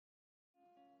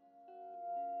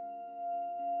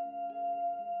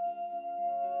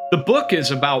The book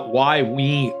is about why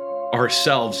we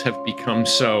ourselves have become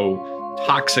so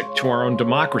toxic to our own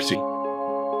democracy.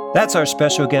 That's our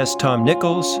special guest, Tom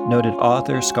Nichols, noted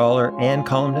author, scholar, and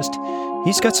columnist.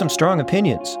 He's got some strong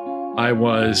opinions. I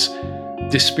was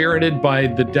dispirited by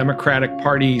the Democratic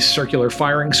Party's circular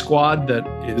firing squad that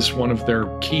is one of their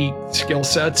key skill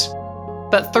sets.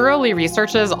 But thoroughly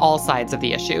researches all sides of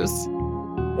the issues.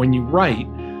 When you write,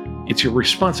 it's your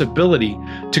responsibility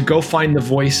to go find the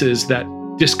voices that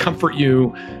discomfort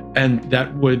you and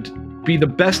that would be the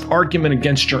best argument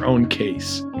against your own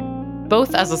case.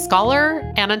 Both as a scholar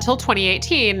and, until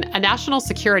 2018, a national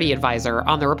security advisor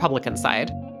on the Republican side.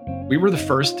 We were the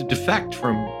first to defect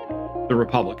from the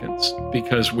Republicans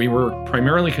because we were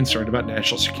primarily concerned about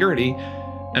national security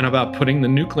and about putting the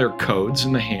nuclear codes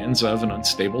in the hands of an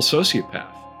unstable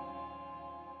sociopath.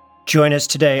 Join us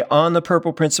today on The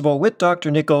Purple Principle with Dr.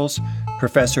 Nichols,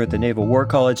 professor at the Naval War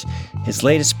College. His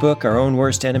latest book, Our Own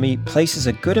Worst Enemy, places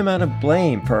a good amount of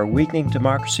blame for our weakening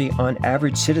democracy on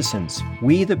average citizens,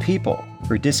 we the people,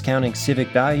 for discounting civic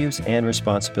values and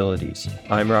responsibilities.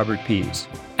 I'm Robert Pease.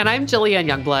 And I'm Jillian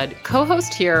Youngblood,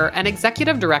 co-host here and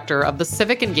executive director of the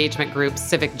civic engagement group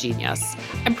Civic Genius.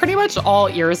 I'm pretty much all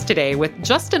ears today with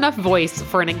just enough voice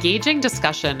for an engaging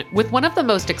discussion with one of the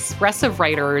most expressive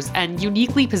writers and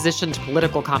uniquely positioned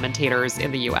political commentators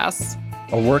in the U.S.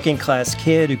 A working-class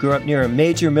kid who grew up near a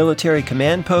major military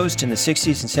command post in the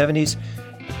 60s and 70s,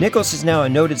 Nichols is now a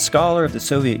noted scholar of the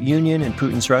Soviet Union and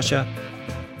Putin's Russia.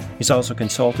 He's also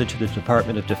consulted to the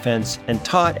Department of Defense and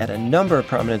taught at a number of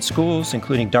prominent schools,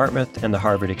 including Dartmouth and the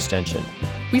Harvard Extension.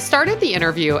 We started the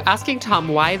interview asking Tom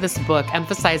why this book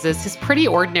emphasizes his pretty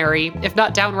ordinary, if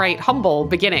not downright humble,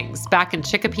 beginnings back in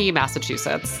Chicopee,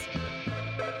 Massachusetts.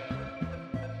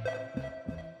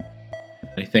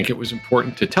 I think it was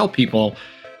important to tell people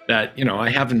that, I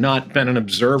have not been an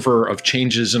observer of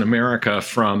changes in America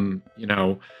from,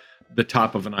 the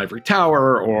top of an ivory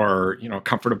tower or, a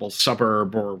comfortable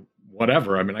suburb or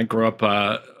whatever. I mean, I grew up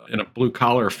in a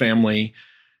blue-collar family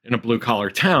in a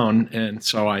blue-collar town, and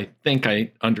so I think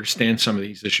I understand some of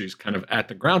these issues kind of at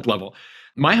the ground level.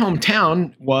 My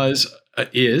hometown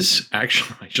is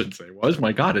actually, I shouldn't say was,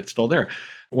 my God, it's still there.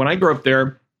 When I grew up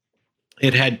there,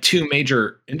 it had two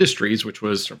major industries, which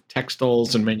was sort of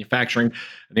textiles and manufacturing,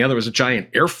 and the other was a giant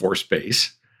Air Force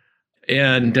base.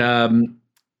 And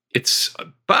it's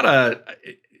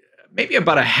maybe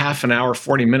about a half an hour,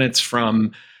 40 minutes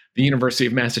from the University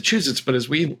of Massachusetts. But as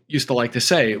we used to like to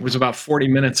say, it was about 40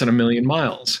 minutes and a million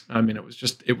miles. I mean,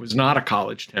 it was not a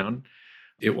college town.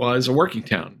 It was a working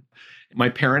town. My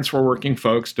parents were working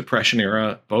folks, Depression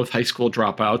era, both high school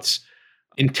dropouts,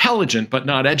 intelligent but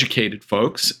not educated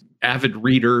folks, avid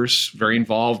readers, very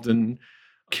involved in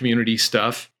community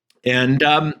stuff. And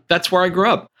that's where I grew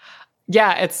up.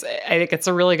 Yeah, I think it's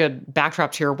a really good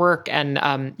backdrop to your work.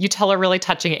 And you tell a really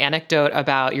touching anecdote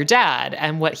about your dad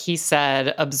and what he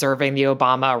said observing the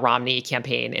Obama-Romney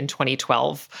campaign in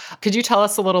 2012. Could you tell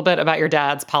us a little bit about your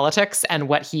dad's politics and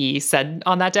what he said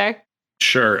on that day?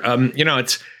 Sure.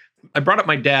 I brought up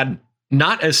my dad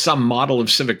not as some model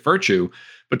of civic virtue,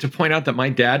 but to point out that my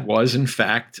dad was, in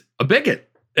fact, a bigot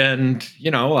and,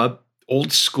 a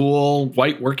old school,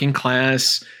 white working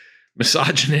class,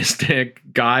 misogynistic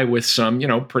guy with some,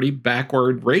 pretty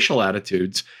backward racial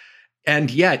attitudes. And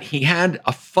yet he had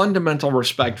a fundamental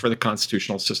respect for the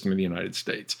constitutional system of the United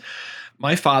States.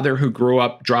 My father, who grew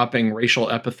up dropping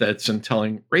racial epithets and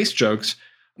telling race jokes,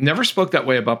 never spoke that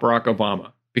way about Barack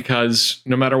Obama, because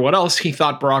no matter what else he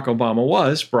thought Barack Obama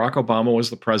was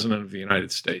the president of the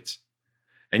United States.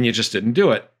 And you just didn't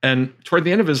do it. And toward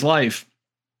the end of his life,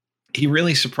 he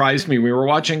really surprised me. We were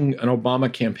watching an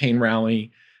Obama campaign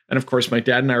rally. And of course, my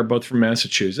dad and I are both from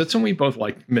Massachusetts, and we both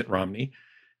liked Mitt Romney.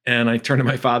 And I turned to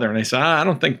my father and I said, I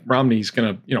don't think Romney's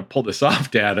going to, pull this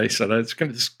off, Dad. I said,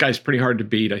 this guy's pretty hard to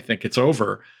beat. I think it's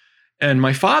over. And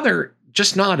my father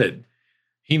just nodded.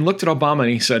 He looked at Obama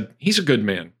and he said, he's a good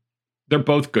man. They're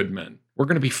both good men. We're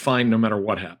going to be fine no matter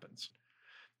what happens.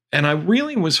 And I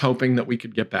really was hoping that we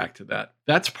could get back to that.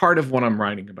 That's part of what I'm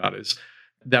writing about, is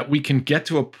that we can get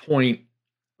to a point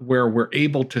where we're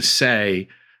able to say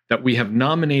that we have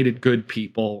nominated good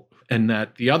people and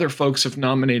that the other folks have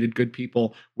nominated good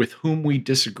people with whom we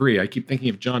disagree. I keep thinking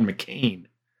of John McCain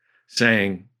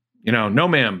saying, no,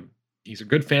 ma'am, he's a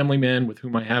good family man with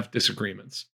whom I have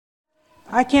disagreements.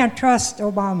 I can't trust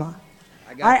Obama.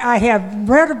 I have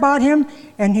read about him,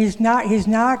 and he's an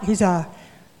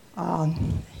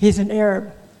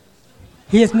Arab.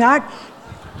 He is not.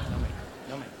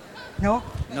 No,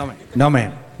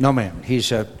 ma'am. No, ma'am.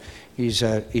 He's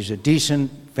a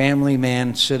decent family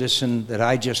man, citizen that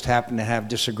I just happen to have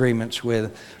disagreements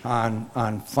with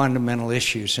on fundamental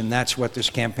issues, and that's what this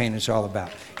campaign is all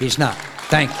about. He's not.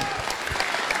 Thank you.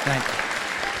 Thank you.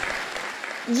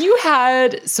 You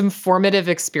had some formative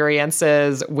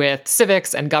experiences with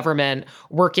civics and government,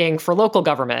 working for local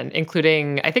government,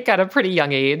 including, I think, at a pretty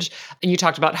young age. And you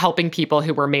talked about helping people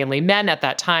who were mainly men at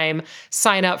that time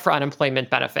sign up for unemployment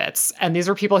benefits. And these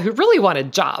were people who really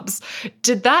wanted jobs.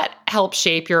 Did that help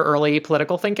shape your early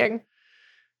political thinking?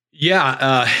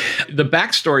 Yeah. The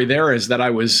backstory there is that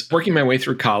I was working my way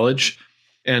through college.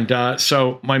 And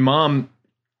so my mom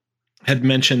had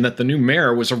mentioned that the new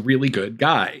mayor was a really good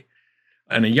guy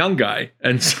and a young guy.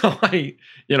 And so I,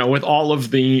 with all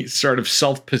of the sort of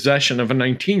self-possession of a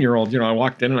 19-year-old, I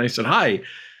walked in and I said, hi,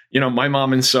 my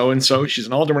mom and so, she's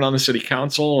an alderman on the city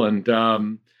council. And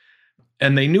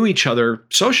they knew each other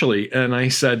socially. And I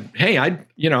said, hey,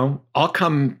 I'll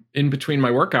come in between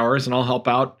my work hours and I'll help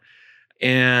out.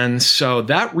 And so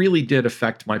that really did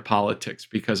affect my politics,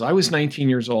 because I was 19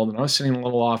 years old and I was sitting in a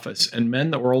little office, and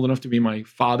men that were old enough to be my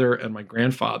father and my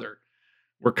grandfather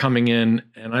were coming in,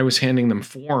 and I was handing them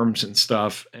forms and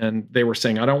stuff. And they were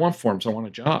saying, I don't want forms. I want a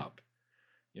job.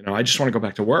 I just want to go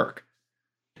back to work.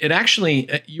 It actually,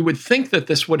 you would think that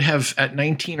this would have at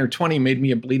 19 or 20 made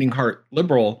me a bleeding heart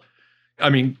liberal.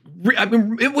 I mean,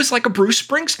 it was like a Bruce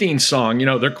Springsteen song.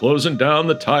 They're closing down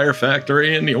the tire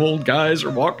factory and the old guys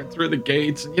are walking through the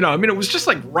gates. And, it was just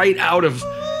like right out of,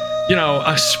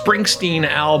 a Springsteen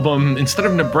album. Instead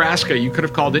of Nebraska, you could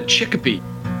have called it Chicopee.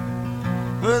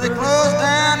 Well, they closed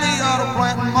down the auto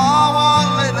plant and Ma was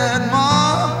late that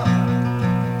Ma.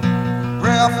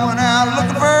 Ralph went out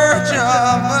looking for a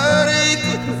job, but he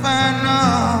couldn't find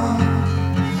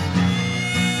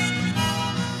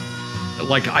none.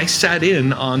 Like, I sat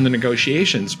in on the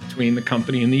negotiations between the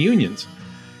company and the unions.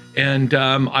 And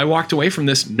I walked away from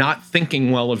this not thinking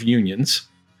well of unions,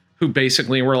 who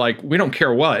basically were like, we don't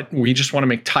care what, we just want to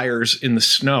make tires in the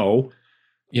snow,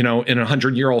 in a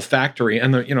 100-year-old factory.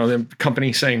 And the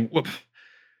company saying, well,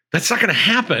 that's not going to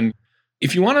happen.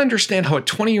 If you want to understand how a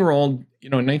 20-year-old,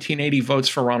 in 1980 votes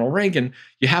for Ronald Reagan,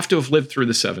 you have to have lived through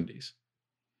the 70s.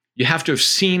 You have to have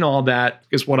seen all that,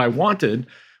 because what I wanted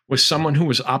was someone who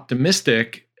was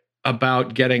optimistic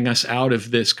about getting us out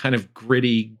of this kind of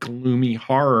gritty, gloomy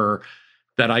horror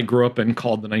that I grew up in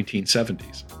called the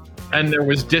 1970s. And there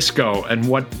was disco and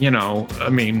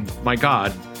my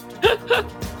God.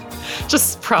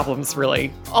 Just problems,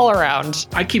 really, all around.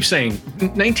 I keep saying,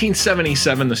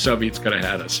 1977, the Soviets could have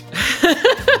had us.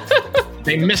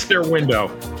 They missed their window.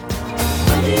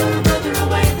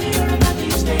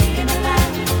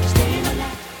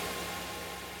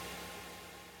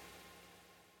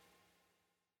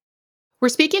 We're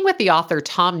speaking with the author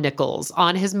Tom Nichols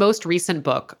on his most recent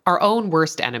book, Our Own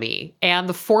Worst Enemy, and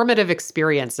the formative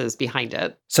experiences behind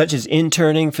it. Such as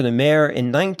interning for the mayor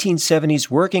in 1970s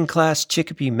working-class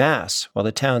Chicopee, Mass., while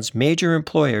the town's major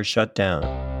employer shut down.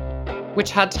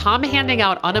 Which had Tom handing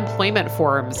out unemployment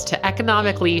forms to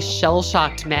economically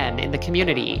shell-shocked men in the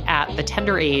community at the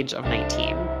tender age of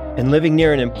 19. And living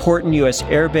near an important U.S.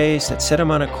 air base that set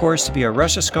him on a course to be a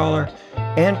Russia scholar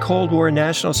and Cold War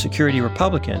national security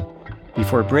Republican,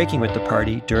 before breaking with the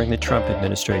party during the Trump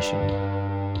administration.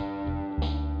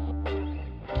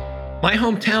 My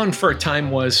hometown for a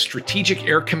time was Strategic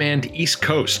Air Command East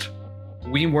Coast.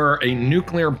 We were a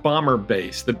nuclear bomber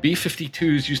base. The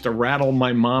B-52s used to rattle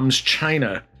my mom's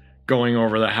china going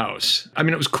over the house. I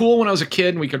mean, it was cool when I was a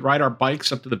kid and we could ride our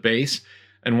bikes up to the base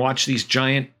and watch these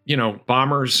giant,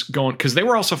 bombers going, because they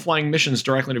were also flying missions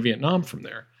directly to Vietnam from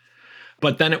there.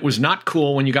 But then it was not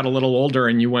cool when you got a little older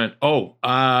and you went,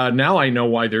 now I know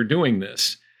why they're doing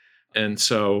this. And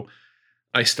so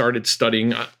I started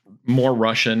studying more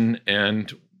Russian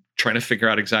and trying to figure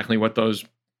out exactly what those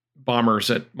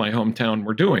bombers at my hometown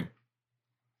were doing.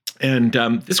 And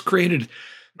this created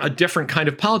a different kind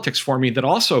of politics for me that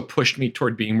also pushed me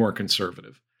toward being more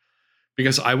conservative,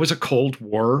 because I was a Cold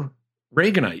War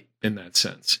Reaganite in that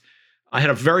sense. I had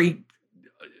a very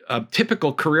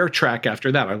typical career track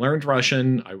after that. I learned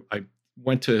Russian. I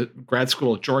went to grad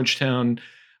school at Georgetown.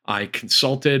 I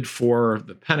consulted for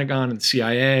the Pentagon and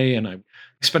CIA, and I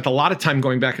spent a lot of time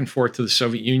going back and forth to the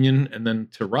Soviet Union and then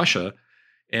to Russia.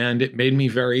 And it made me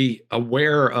very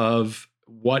aware of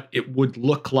what it would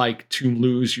look like to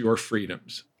lose your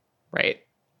freedoms. Right.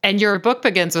 And your book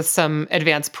begins with some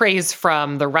advanced praise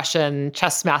from the Russian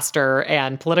chess master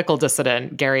and political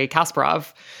dissident, Garry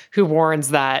Kasparov, who warns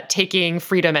that taking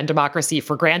freedom and democracy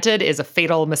for granted is a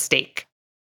fatal mistake.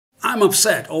 I'm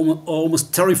upset,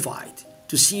 almost terrified,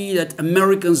 to see that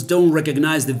Americans don't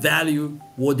recognize the value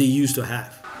what they used to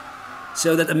have.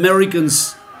 So that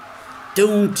Americans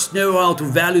don't know how to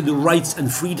value the rights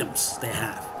and freedoms they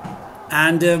have.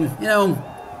 And,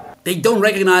 they don't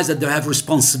recognize that they have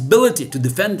responsibility to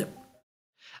defend them.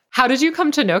 How did you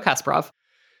come to know Kasparov?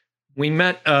 We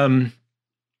met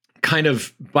kind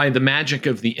of by the magic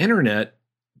of the internet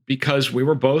because we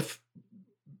were both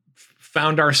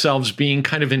found ourselves being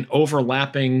kind of in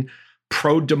overlapping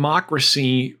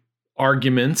pro-democracy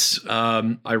arguments.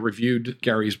 I reviewed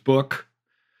Gary's book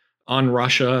on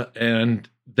Russia, and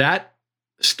that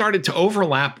started to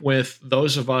overlap with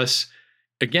those of us,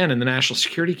 again, in the national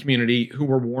security community who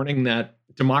were warning that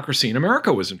democracy in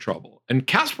America was in trouble. And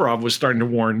Kasparov was starting to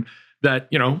warn that,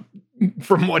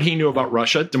 from what he knew about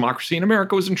Russia, democracy in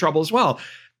America was in trouble as well.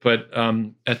 But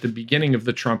at the beginning of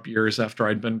the Trump years, after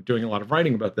I'd been doing a lot of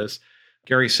writing about this,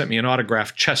 Gary sent me an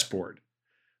autographed chessboard.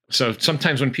 So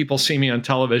sometimes when people see me on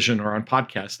television or on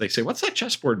podcasts, they say, "What's that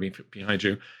chessboard behind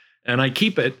you?" And I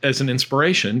keep it as an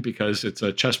inspiration because it's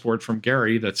a chessboard from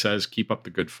Gary that says, "Keep up the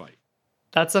good fight."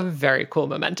 That's a very cool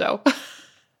memento.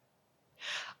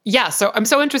 Yeah, so I'm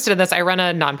so interested in this. I run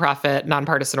a nonprofit,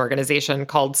 nonpartisan organization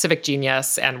called Civic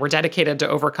Genius, and we're dedicated to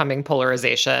overcoming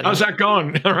polarization. How's that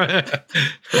going?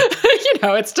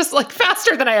 It's just like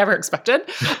faster than I ever expected.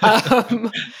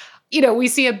 We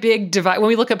see a big divide. When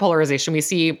we look at polarization, we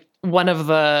see one of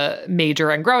the major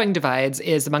and growing divides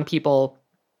is among people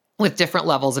with different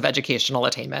levels of educational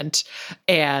attainment.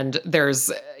 And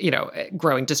there's,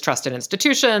 growing distrust in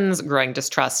institutions, growing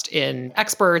distrust in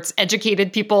experts,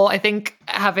 educated people, I think,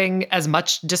 having as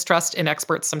much distrust in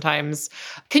experts sometimes.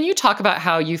 Can you talk about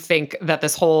how you think that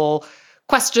this whole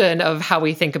question of how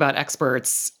we think about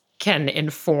experts can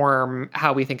inform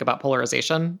how we think about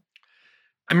polarization?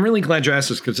 I'm really glad you asked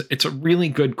this because it's a really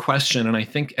good question. And I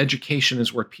think education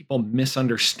is where people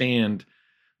misunderstand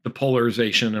the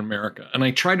polarization in America. And I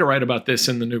tried to write about this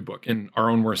in the new book, in Our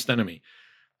Own Worst Enemy.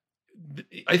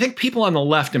 I think people on the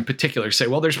left in particular say,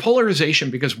 well, there's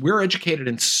polarization because we're educated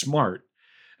and smart,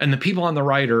 and the people on the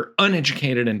right are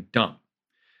uneducated and dumb.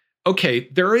 Okay,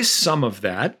 there is some of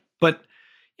that, but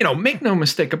make no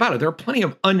mistake about it. There are plenty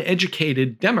of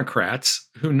uneducated Democrats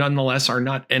who nonetheless are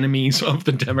not enemies of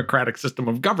the democratic system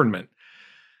of government.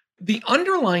 The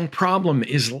underlying problem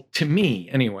is, to me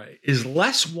anyway, is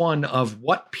less one of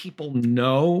what people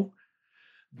know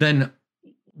than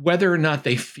whether or not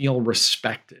they feel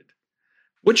respected.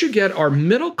 What you get are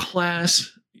middle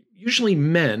class, usually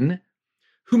men,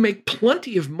 who make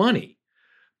plenty of money,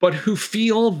 but who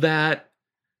feel that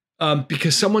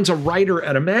because someone's a writer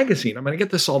at a magazine, I'm going to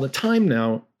get this all the time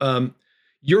now,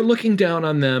 you're looking down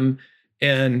on them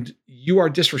and you are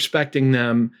disrespecting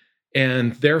them,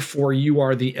 and therefore you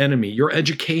are the enemy. Your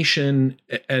education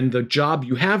and the job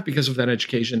you have because of that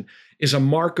education is a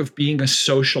mark of being a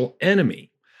social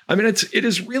enemy. I mean, it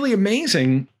is really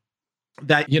amazing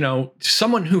that,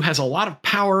 someone who has a lot of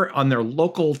power on their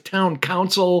local town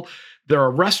council, they're a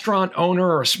restaurant owner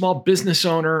or a small business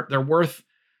owner, they're worth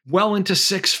well into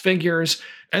six figures,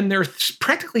 and they're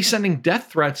practically sending death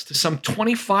threats to some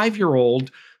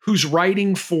 25-year-old who's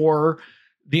writing for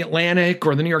the Atlantic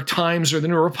or the New York Times or the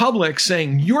New Republic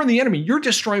saying, you're the enemy, you're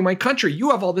destroying my country,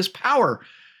 you have all this power.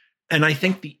 And I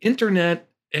think the internet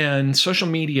and social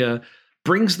media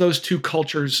brings those two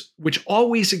cultures, which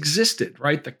always existed,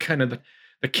 right? The kind of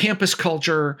the campus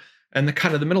culture and the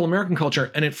kind of the middle American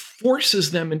culture, and it forces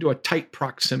them into a tight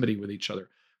proximity with each other.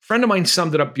 A friend of mine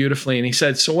summed it up beautifully, and he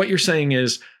said, so what you're saying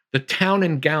is the town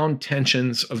and gown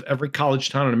tensions of every college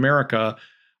town in America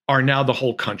are now the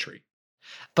whole country.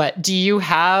 But do you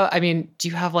have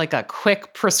like a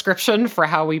quick prescription for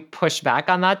how we push back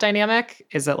on that dynamic?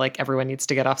 Is it like everyone needs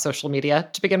to get off social media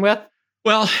to begin with?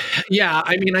 Well, yeah.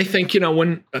 I mean, I think,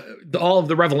 when all of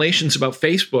the revelations about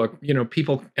Facebook,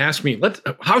 people ask me,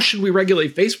 how should we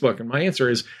regulate Facebook? And my answer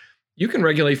is, you can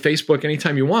regulate Facebook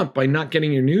anytime you want by not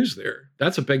getting your news there.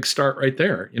 That's a big start right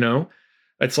there.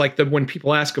 It's like when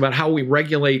people ask about how we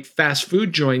regulate fast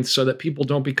food joints so that people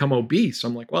don't become obese.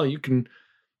 I'm like, well, you can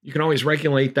always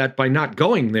regulate that by not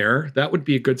going there. That would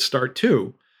be a good start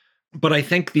too. But I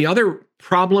think the other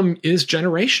problem is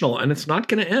generational, and it's not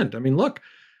going to end. I mean, look,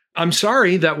 I'm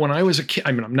sorry that when I was a kid,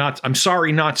 I'm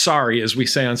sorry, not sorry, as we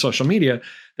say on social media,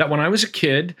 that when I was a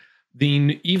kid,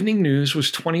 the evening news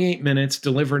was 28 minutes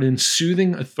delivered in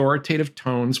soothing, authoritative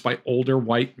tones by older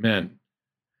white men.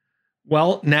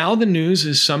 Well, now the news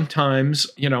is sometimes,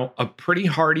 a pretty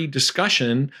hearty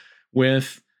discussion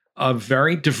with a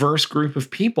very diverse group of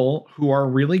people who are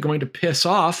really going to piss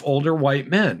off older white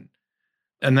men.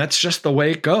 And that's just the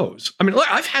way it goes. I mean, look,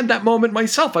 I've had that moment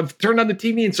myself. I've turned on the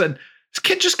TV and said, this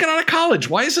kid just got out of college.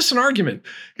 Why is this an argument?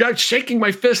 I'm shaking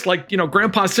my fist like,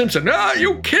 Grandpa Simpson.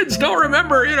 You kids don't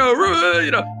remember,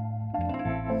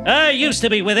 I used to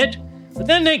be with it, but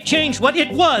then they changed what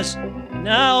it was.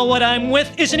 Now what I'm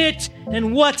with isn't it,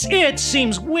 and what's it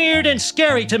seems weird and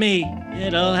scary to me.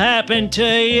 It'll happen to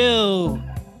you.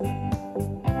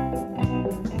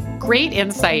 Great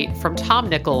insight from Tom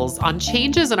Nichols on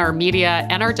changes in our media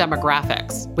and our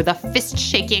demographics, with a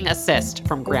fist-shaking assist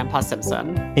from Grandpa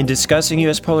Simpson. In discussing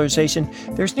U.S. polarization,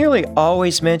 there's nearly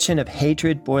always mention of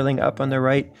hatred boiling up on the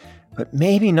right, but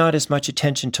maybe not as much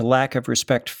attention to lack of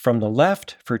respect from the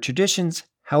left for traditions,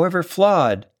 however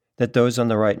flawed, that those on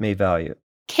the right may value.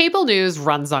 Cable news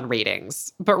runs on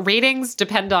ratings, but ratings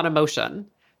depend on emotion.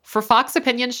 For Fox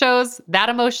opinion shows, that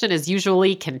emotion is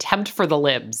usually contempt for the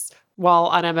libs, while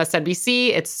on MSNBC,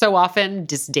 it's so often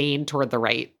disdain toward the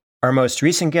right. Our most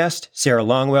recent guest, Sarah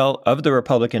Longwell of the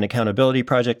Republican Accountability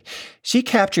Project, she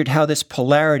captured how this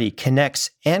polarity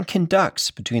connects and conducts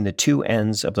between the two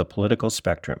ends of the political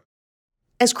spectrum.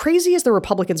 As crazy as the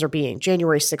Republicans are being,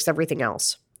 January 6th, everything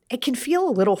else, it can feel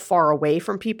a little far away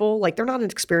from people, like they're not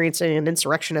experiencing an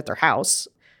insurrection at their house,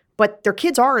 but their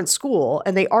kids are in school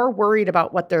and they are worried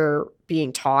about what they're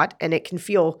being taught, and it can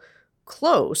feel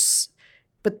close,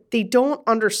 but they don't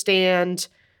understand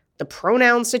the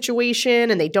pronoun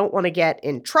situation and they don't want to get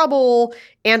in trouble.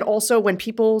 And also when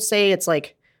people say it's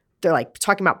like, they're like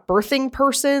talking about birthing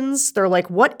persons, they're like,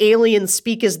 what alien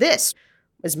speak is this?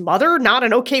 Is mother not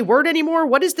an okay word anymore?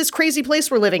 What is this crazy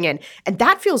place we're living in? And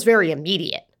that feels very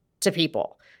immediate to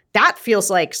people. That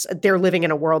feels like they're living in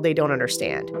a world they don't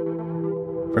understand.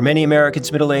 For many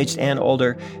Americans middle-aged and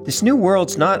older, this new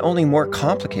world's not only more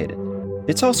complicated,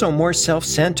 it's also more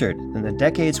self-centered than the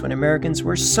decades when Americans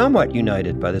were somewhat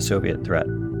united by the Soviet threat.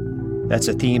 That's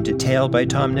a theme detailed by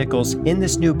Tom Nichols in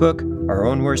this new book, Our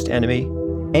Own Worst Enemy,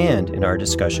 and in our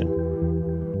discussion.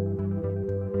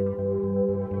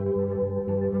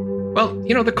 Well,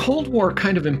 the Cold War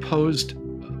kind of imposed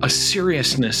a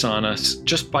seriousness on us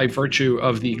just by virtue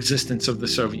of the existence of the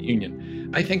Soviet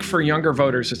Union. I think for younger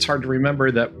voters, it's hard to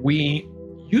remember that we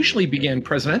usually began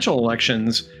presidential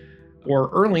elections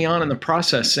or early on in the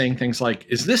process saying things like,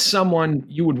 is this someone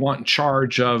you would want in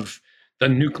charge of the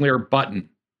nuclear button?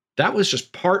 That was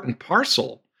just part and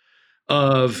parcel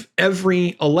of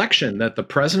every election, that the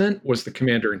president was the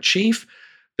commander in chief,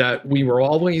 that we were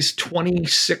always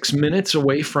 26 minutes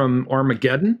away from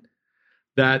Armageddon,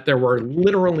 that there were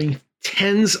literally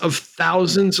tens of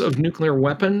thousands of nuclear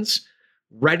weapons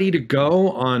ready to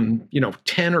go on,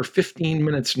 10 or 15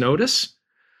 minutes notice.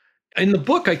 In the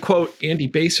book, I quote Andy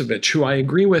Bacevich, who I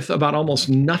agree with about almost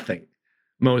nothing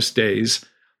most days.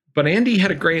 But Andy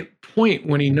had a great point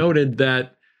when he noted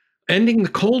that ending the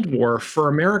Cold War for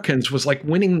Americans was like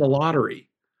winning the lottery.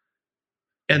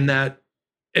 And that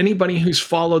anybody who's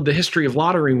followed the history of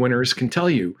lottery winners can tell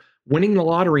you, winning the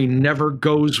lottery never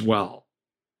goes well.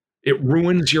 It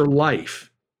ruins your life.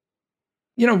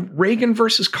 Reagan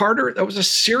versus Carter, that was a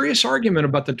serious argument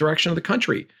about the direction of the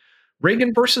country.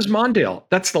 Reagan versus Mondale,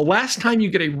 that's the last time you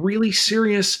get a really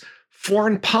serious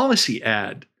foreign policy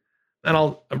ad.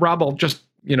 And Rob, I'll just,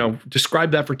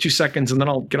 describe that for 2 seconds and then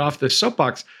I'll get off this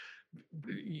soapbox.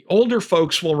 Older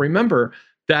folks will remember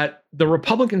that the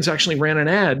Republicans actually ran an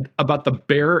ad about the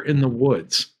bear in the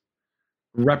woods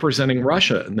representing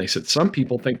Russia. And they said, some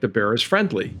people think the bear is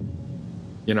friendly.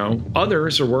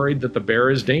 Others are worried that the bear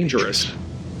is dangerous.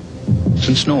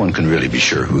 Since no one can really be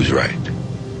sure who's right,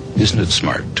 isn't it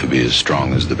smart to be as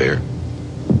strong as the bear?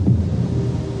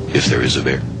 If there is a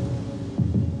bear.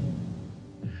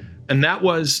 And that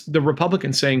was the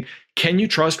Republicans saying, can you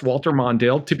trust Walter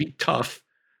Mondale to be tough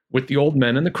with the old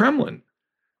men in the Kremlin?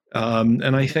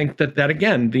 And I think that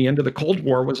again, the end of the Cold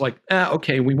War was like,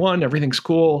 okay, we won, everything's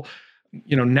cool.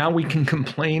 Now we can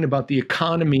complain about the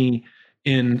economy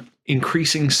in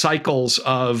increasing cycles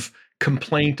of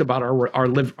complaint about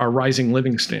our rising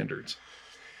living standards.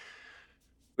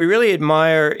 We really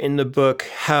admire in the book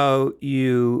how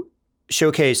you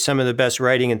showcase some of the best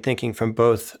writing and thinking from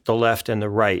both the left and the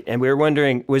right. And we were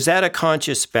wondering, was that a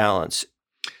conscious balance?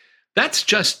 That's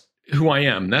just who I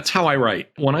am. That's how I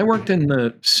write. When I worked in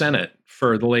the Senate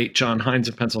for the late John Hines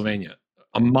of Pennsylvania,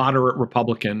 a moderate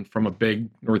Republican from a big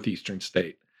northeastern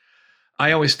state,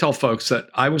 I always tell folks that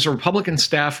I was a Republican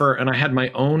staffer and I had my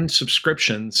own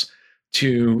subscriptions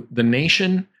to The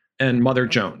Nation and Mother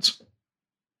Jones.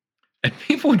 And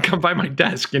people would come by my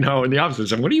desk, in the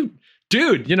offices, and what are you,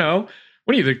 dude? What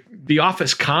are you, the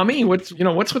office commie? What's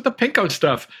with the pinko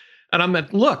stuff? And I'm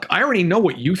like, look, I already know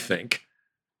what you think.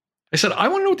 I said, I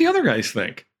want to know what the other guys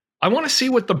think. I want to see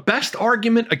what the best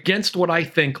argument against what I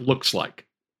think looks like.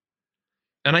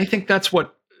 And I think that's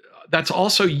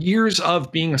also years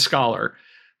of being a scholar,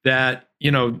 that,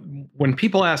 when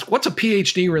people ask, what's a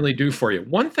PhD really do for you?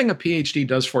 One thing a PhD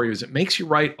does for you is it makes you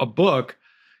write a book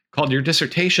called your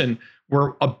dissertation,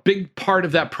 where a big part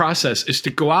of that process is to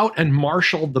go out and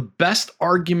marshal the best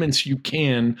arguments you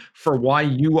can for why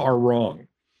you are wrong.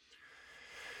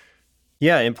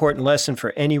 Yeah, important lesson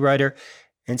for any writer.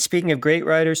 And speaking of great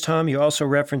writers, Tom, you also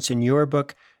reference in your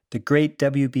book the great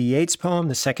W.B. Yeats poem,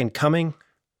 The Second Coming,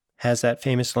 has that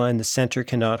famous line, "The center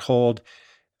cannot hold."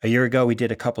 A year ago, we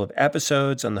did a couple of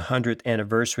episodes on the 100th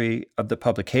anniversary of the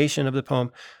publication of the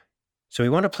poem. So we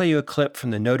want to play you a clip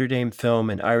from the Notre Dame film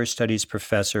and Irish Studies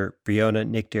professor, Breonna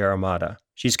Nick-Armada.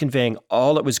 She's conveying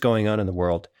all that was going on in the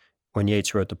world when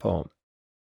Yeats wrote the poem.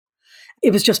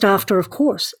 It was just after, of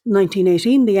course,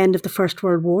 1918, the end of the First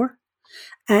World War.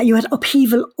 You had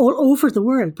upheaval all over the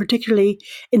world, particularly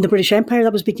in the British Empire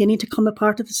that was beginning to come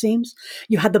apart at the seams.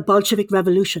 You had the Bolshevik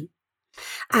Revolution.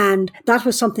 And that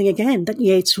was something, again, that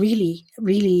Yeats really,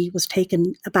 really was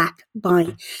taken aback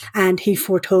by. And he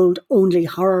foretold only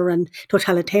horror and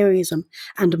totalitarianism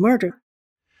and murder.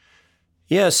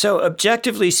 Yeah, so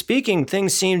objectively speaking,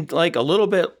 things seemed like a little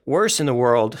bit worse in the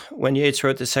world when Yeats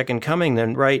wrote The Second Coming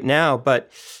than right now. But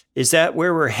is that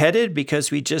where we're headed because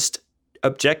we just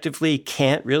objectively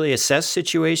can't really assess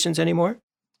situations anymore?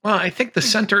 Well, I think the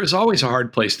center is always a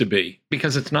hard place to be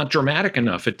because it's not dramatic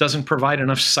enough. It doesn't provide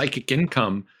enough psychic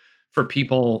income for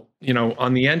people,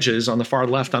 on the edges, on the far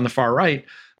left, on the far right.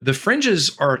 The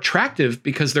fringes are attractive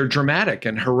because they're dramatic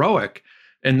and heroic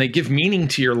and they give meaning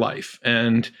to your life.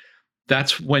 And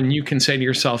that's when you can say to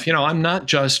yourself, I'm not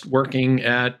just working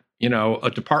at,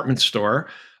 a department store.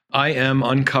 I am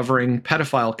uncovering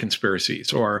pedophile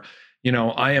conspiracies, or,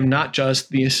 I am not just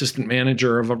the assistant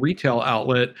manager of a retail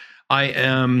outlet. I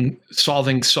am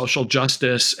solving social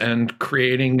justice and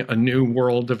creating a new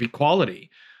world of equality.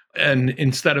 And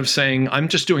instead of saying, I'm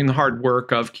just doing the hard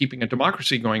work of keeping a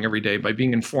democracy going every day by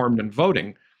being informed and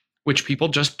voting, which people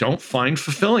just don't find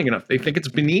fulfilling enough. They think it's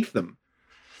beneath them.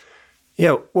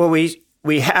 Yeah, well,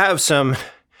 we have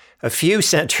a few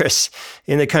centrists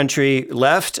in the country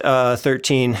left,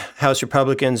 13 House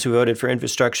Republicans who voted for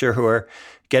infrastructure who are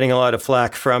getting a lot of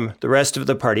flack from the rest of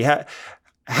the party.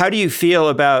 How do you feel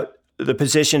about the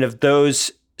position of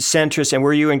those centrists, and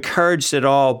were you encouraged at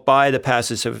all by the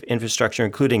passage of infrastructure,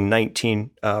 including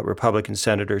 19 Republican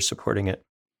senators supporting it?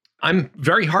 I'm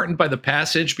very heartened by the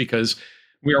passage because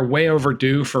we are way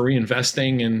overdue for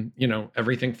reinvesting in,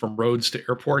 everything from roads to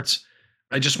airports.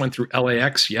 I just went through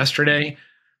LAX yesterday.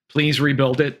 Please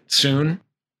rebuild it soon.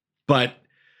 But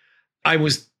I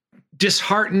was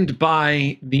disheartened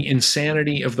by the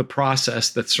insanity of the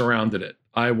process that surrounded it.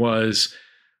 I was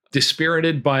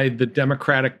dispirited by the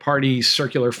Democratic Party's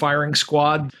circular firing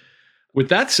squad. With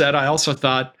that said, I also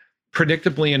thought,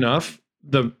 predictably enough,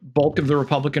 the bulk of the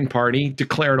Republican Party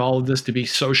declared all of this to be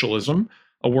socialism,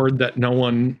 a word that no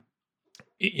one,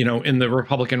 in the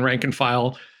Republican rank and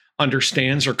file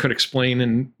understands or could explain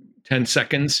in 10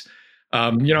 seconds.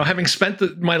 Having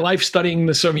spent my life studying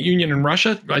the Soviet Union and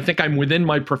Russia, I think I'm within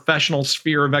my professional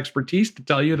sphere of expertise to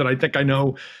tell you that I think I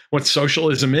know what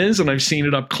socialism is, and I've seen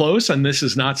it up close, and this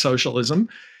is not socialism.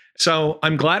 So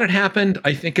I'm glad it happened.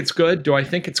 I think it's good. Do I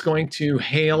think it's going to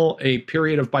hail a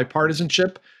period of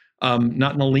bipartisanship?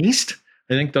 Not in the least.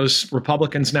 I think those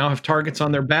Republicans now have targets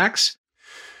on their backs.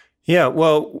 Yeah,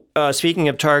 well, speaking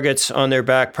of targets on their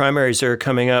back, primaries are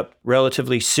coming up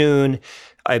relatively soon.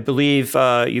 I believe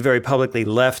you very publicly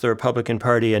left the Republican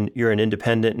Party and you're an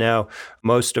independent now.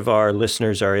 Most of our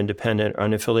listeners are independent,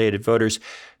 unaffiliated voters,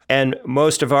 and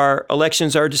most of our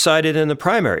elections are decided in the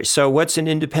primary. So what's an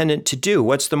independent to do?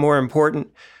 What's the more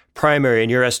important primary in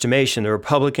your estimation, the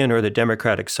Republican or the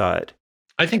Democratic side?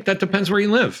 I think that depends where you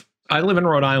live. I live in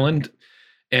Rhode Island,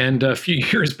 and a few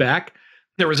years back,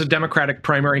 there was a Democratic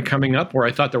primary coming up where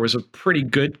I thought there was a pretty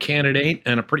good candidate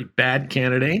and a pretty bad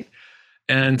candidate.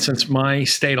 And since my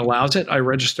state allows it, I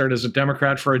registered as a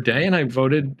Democrat for a day and I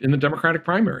voted in the Democratic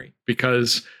primary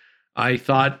because I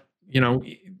thought,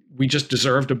 we just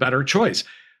deserved a better choice.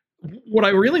 What I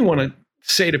really want to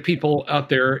say to people out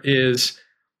there is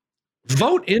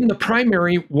vote in the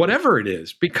primary, whatever it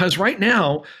is, because right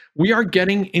now we are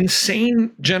getting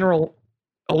insane general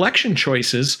election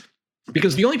choices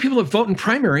because the only people that vote in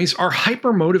primaries are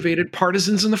hyper-motivated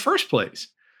partisans in the first place.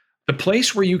 The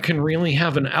place where you can really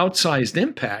have an outsized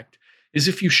impact is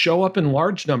if you show up in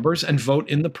large numbers and vote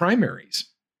in the primaries.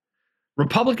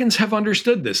 Republicans have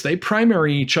understood this. They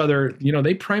primary each other.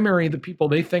 They primary the people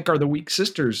they think are the weak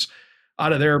sisters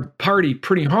out of their party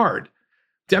pretty hard.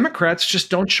 Democrats just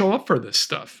don't show up for this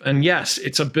stuff. And yes,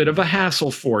 it's a bit of a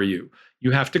hassle for you.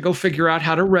 You have to go figure out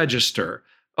how to register.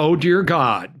 Oh, dear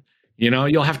God.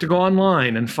 You'll have to go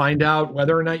online and find out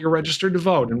whether or not you're registered to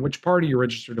vote and which party you're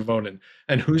registered to vote in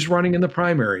and who's running in the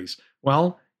primaries.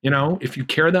 Well, if you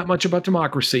care that much about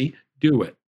democracy, do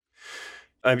it.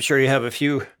 I'm sure you have a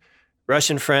few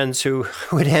Russian friends who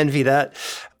would envy that.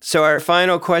 So our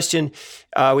final question,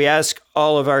 we ask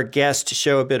all of our guests to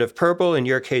show a bit of purple. In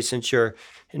your case, since you're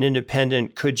an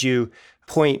independent, could you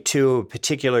point to a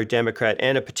particular Democrat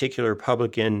and a particular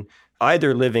Republican,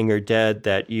 either living or dead,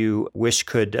 that you wish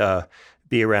could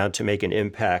be around to make an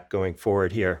impact going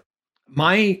forward here?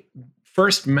 My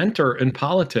first mentor in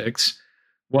politics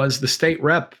was the state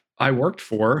rep I worked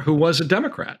for, who was a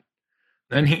Democrat.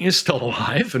 And he is still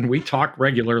alive, and we talk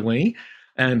regularly,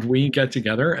 and we get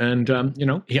together. And,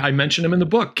 I mentioned him in the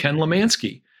book, Ken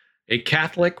Lemansky, a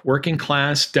Catholic working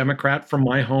class Democrat from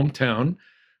my hometown.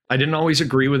 I didn't always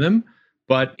agree with him,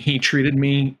 but he treated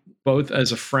me both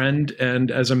as a friend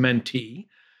and as a mentee,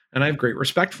 and I have great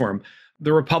respect for him.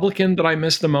 The Republican that I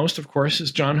miss the most, of course,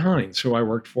 is John Hines, who I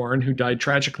worked for and who died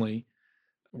tragically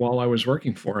while I was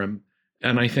working for him.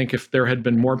 And I think if there had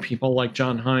been more people like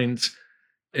John Hines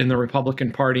in the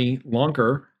Republican Party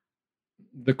longer,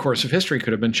 the course of history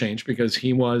could have been changed, because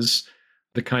he was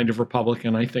the kind of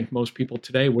Republican I think most people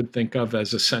today would think of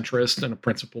as a centrist and a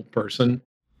principled person.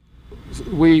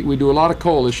 We do a lot of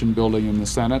coalition building in the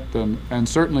Senate, and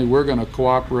certainly we're going to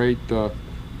cooperate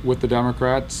with the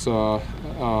Democrats.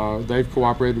 They've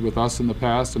cooperated with us in the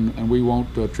past, and we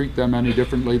won't treat them any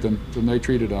differently than they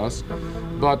treated us.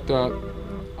 But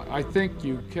I think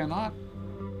you cannot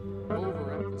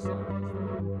overemphasize.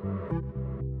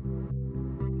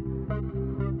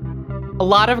 A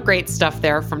lot of great stuff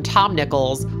there from Tom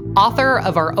Nichols, author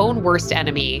of Our Own Worst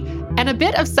Enemy, and a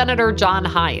bit of Senator John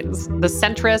Hines, the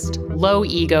centrist,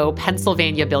 low-ego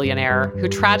Pennsylvania billionaire who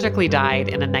tragically died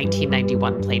in a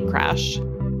 1991 plane crash.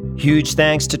 Huge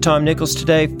thanks to Tom Nichols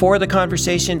today for the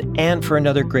conversation and for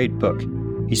another great book.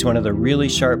 He's one of the really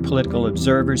sharp political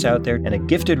observers out there and a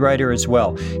gifted writer as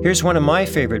well. Here's one of my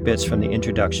favorite bits from the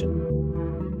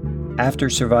introduction. After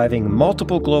surviving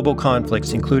multiple global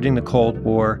conflicts, including the Cold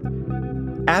War,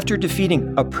 after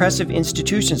defeating oppressive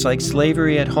institutions like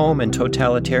slavery at home and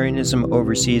totalitarianism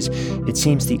overseas, it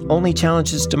seems the only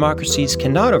challenges democracies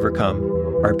cannot overcome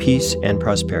are peace and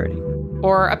prosperity.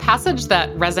 Or a passage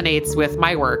that resonates with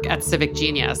my work at Civic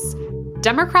Genius.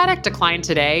 Democratic decline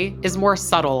today is more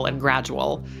subtle and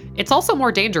gradual. It's also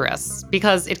more dangerous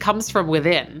because it comes from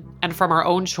within and from our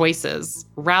own choices,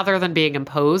 rather than being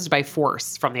imposed by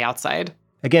force from the outside.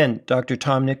 Again, Dr.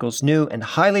 Tom Nichols' new and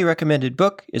highly recommended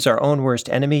book is Our Own Worst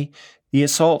Enemy, The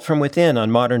Assault from Within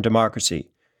on Modern Democracy.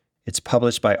 It's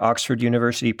published by Oxford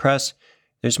University Press.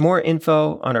 There's more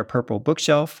info on our Purple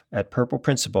bookshelf at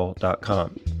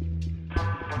purpleprinciple.com.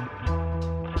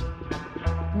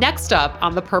 Next up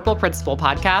on the Purple Principle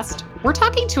podcast, we're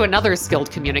talking to another skilled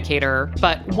communicator,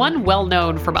 but one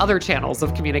well-known from other channels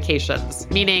of communications,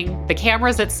 meaning the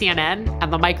cameras at CNN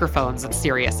and the microphones at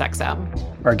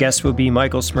SiriusXM. Our guest will be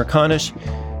Michael Smerconish,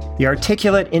 the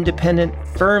articulate, independent,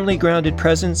 firmly grounded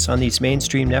presence on these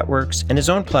mainstream networks and his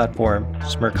own platform,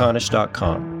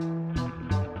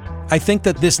 smerconish.com. I think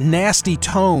that this nasty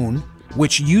tone,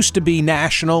 which used to be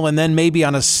national and then maybe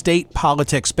on a state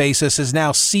politics basis, has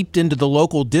now seeped into the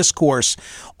local discourse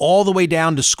all the way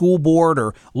down to school board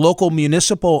or local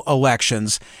municipal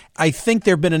elections. I think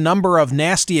there have been a number of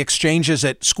nasty exchanges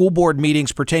at school board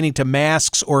meetings pertaining to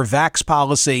masks or vax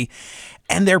policy,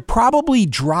 and they're probably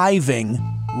driving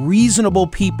reasonable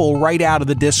people right out of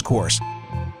the discourse.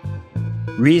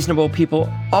 Reasonable people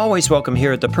always welcome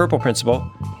here at the Purple Principle.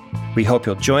 We hope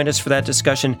you'll join us for that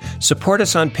discussion. Support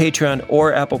us on Patreon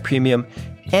or Apple Premium,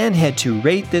 and head to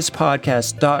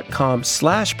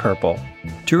ratethispodcast.com/purple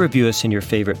to review us in your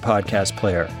favorite podcast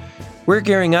player. We're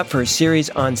gearing up for a series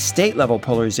on state-level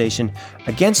polarization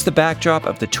against the backdrop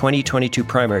of the 2022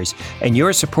 primaries, and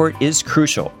your support is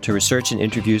crucial to research and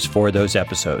interviews for those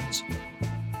episodes.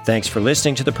 Thanks for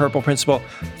listening to The Purple Principle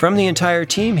from the entire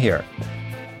team here.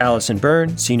 Allison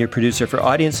Byrne, Senior Producer for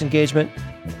Audience Engagement,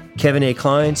 Kevin A.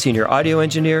 Klein, Senior Audio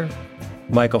Engineer,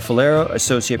 Michael Falero,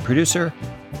 Associate Producer,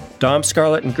 Dom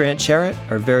Scarlett and Grant Sharrett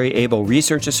are very able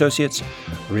research associates.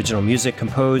 Original music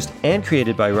composed and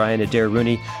created by Ryan Adair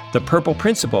Rooney. The Purple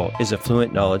Principle is a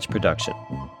Fluent Knowledge production.